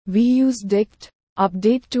We use dict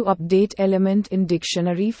update to update element in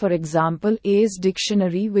dictionary. For example, A is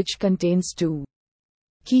dictionary which contains two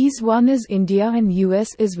keys. One is India and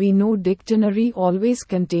US. As we know, dictionary always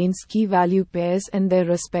contains key value pairs and their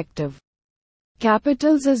respective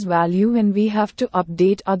capitals as value, and we have to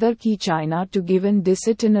update other key China to given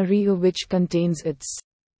dictionary which contains its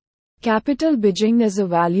capital Beijing as a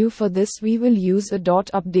value. For this we will use a dot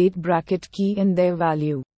update bracket key and their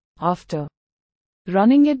value. After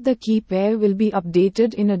running it, the key pair will be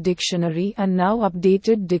updated in a dictionary, and now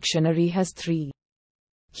updated dictionary has three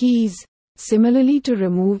keys. Similarly, to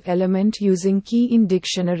remove element using key in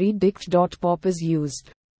dictionary, dict.pop is used.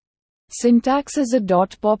 Syntax is a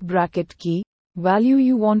dot pop bracket key value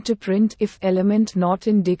you want to print if element not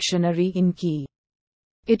in dictionary in key.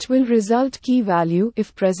 It will result key value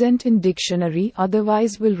if present in dictionary,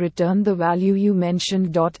 otherwise will return the value you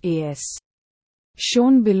mentioned. As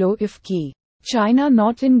shown below, if key China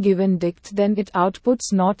not in given dict, then it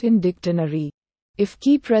outputs not in dictionary. If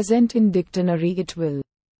key present in dictionary, it will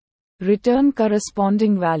return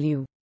corresponding value.